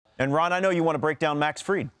And, Ron, I know you want to break down Max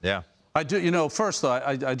Fried. Yeah. I do. You know, first, though,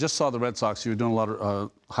 I just saw the Red Sox. You were doing a lot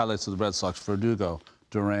of highlights of the Red Sox. Verdugo,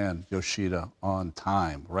 Duran, Yoshida on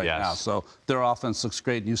time now. So their offense looks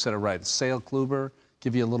great. You said it right. Sale, Kluber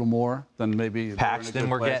give you a little more than maybe Paxton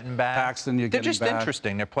we're getting back. Paxton, you're getting back. They're just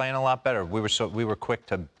interesting. They're playing a lot better. We were quick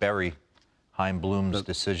to bury Chaim Bloom's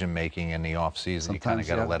decision-making in the offseason. You kind of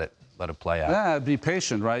got to let it play out. Yeah, be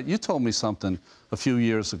patient, right? You told me something a few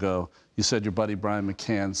years ago. You said your buddy Brian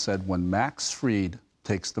McCann said when Max Fried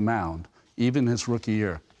takes the mound, even his rookie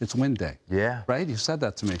year, it's win day. Yeah. Right? You said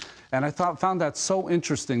that to me. And I found that so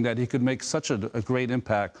interesting that he could make such a great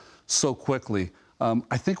impact so quickly.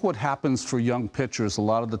 I think what happens for young pitchers a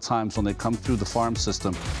lot of the times when they come through the farm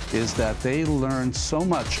system is that they learn so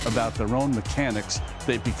much about their own mechanics,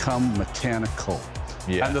 they become mechanical.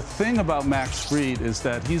 Yeah. And the thing about Max Fried is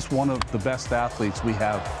that he's one of the best athletes we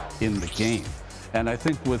have in the game. And I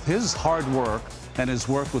think with his hard work and his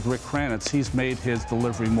work with Rick Kranitz, he's made his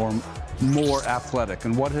delivery more athletic.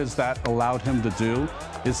 And what has that allowed him to do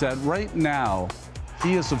is that right now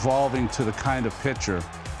he is evolving to the kind of pitcher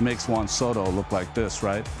makes Juan Soto look like this,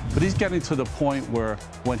 right? But he's getting to the point where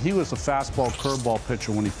when he was a fastball curveball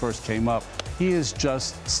pitcher when he first came up, he is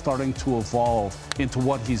just starting to evolve into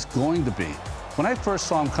what he's going to be. When I first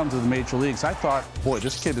saw him come to the major leagues, I thought, boy,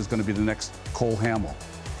 this kid is going to be the next Cole Hamels.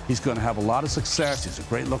 He's going to have a lot of success. He's a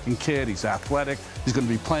great-looking kid. He's athletic. He's going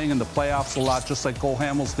to be playing in the playoffs a lot, just like Cole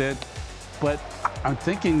Hamels did. But I'm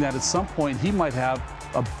thinking that at some point he might have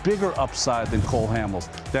a bigger upside than Cole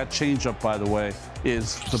Hamels. That changeup, by the way,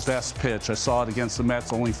 is the best pitch. I saw it against the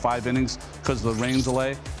Mets, only 5 innings because of the rain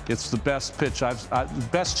delay. It's the best pitch, the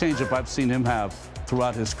best changeup I've seen him have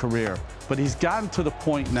throughout his career. But he's gotten to the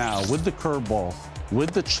point now with the curveball,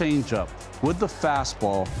 with the changeup, with the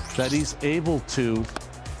fastball, that he's able to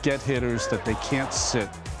get hitters that they can't sit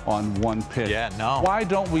on one pitch. Yeah, no. Why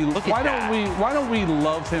don't we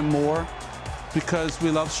love him more? Because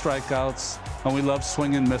we love strikeouts and we love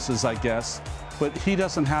swing and misses, I guess. But he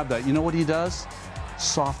doesn't have that. You know what he does?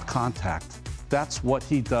 Soft contact. That's what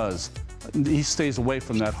he does. He stays away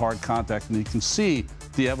from that hard contact, and you can see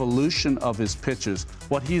the evolution of his pitches.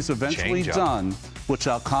 What he's eventually done, which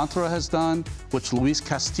Alcantara has done, which Luis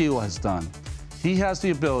Castillo has done. He has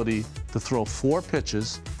the ability to throw 4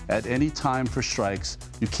 pitches at any time for strikes.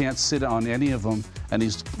 You can't sit on any of them, and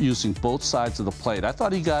he's using both sides of the plate. I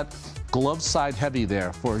thought he got glove side heavy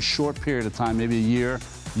there for a short period of time, maybe a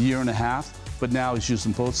year and a half, but now he's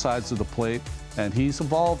using both sides of the plate, and he's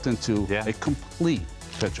evolved into a complete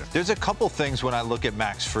pitcher. There's a couple things when I look at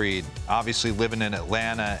Max Fried. Obviously living in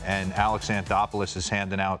Atlanta, and Alex Anthopoulos is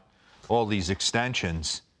handing out all these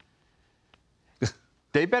extensions.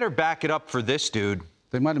 They better back it up for this dude.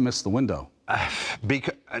 They might have missed the window.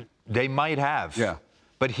 Because they might have. Yeah.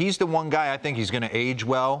 But he's the one guy I think he's going to age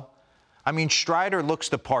well. I mean, Strider looks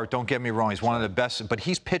the part, don't get me wrong. He's one of the best, but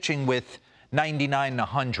he's pitching with 99 and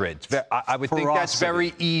 100. I would think that's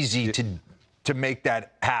very easy to make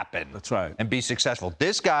that happen. That's right. And be successful.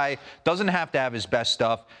 This guy doesn't have to have his best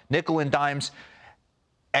stuff. Nickel and dimes,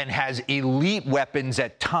 and has elite weapons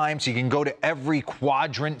at times. He can go to every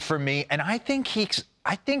quadrant for me. And I think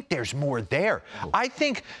there's more there. I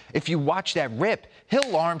think if you watch that rip,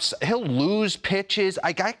 he'll lose pitches.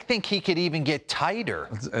 I think he could even get tighter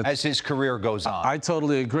as his career goes on. I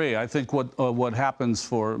totally agree. I think what happens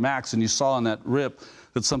for Max, and you saw in that rip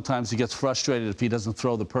that sometimes he gets frustrated if he doesn't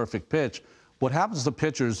throw the perfect pitch. What happens to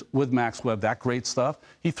pitchers with Max Webb, that great stuff,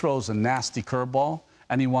 he throws a nasty curveball,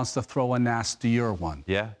 and he wants to throw a nastier one.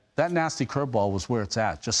 Yeah. That nasty curveball was where it's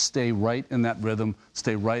at. Just stay right in that rhythm,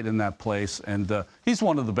 stay right in that place, and he's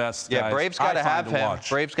one of the best guys. Yeah, Braves got to have him.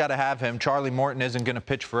 Braves got to have him. Charlie Morton isn't going to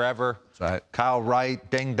pitch forever. That's right. Kyle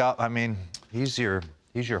Wright, dinged up. I mean, he's your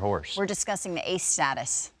horse. We're discussing the ace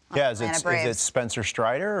status. Is it Spencer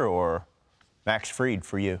Strider or Max Fried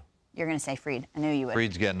for you? You're going to say Fried. I knew you would.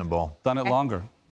 Fried's getting the ball. Done it longer.